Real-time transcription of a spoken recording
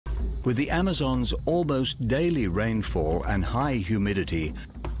With the Amazon's almost daily rainfall and high humidity,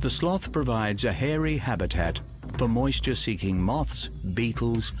 the sloth provides a hairy habitat for moisture-seeking moths,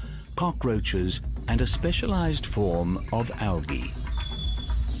 beetles, cockroaches, and a specialized form of algae.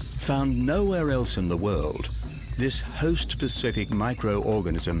 Found nowhere else in the world, this host-specific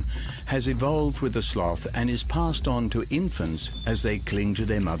microorganism has evolved with the sloth and is passed on to infants as they cling to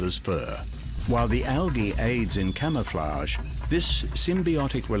their mother's fur. While the algae aids in camouflage, this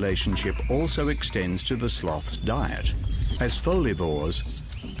symbiotic relationship also extends to the sloth's diet. As folivores,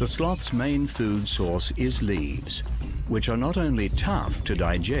 the sloth's main food source is leaves, which are not only tough to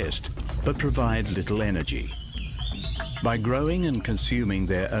digest, but provide little energy. By growing and consuming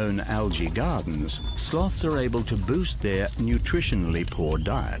their own algae gardens, sloths are able to boost their nutritionally poor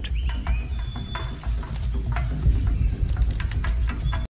diet.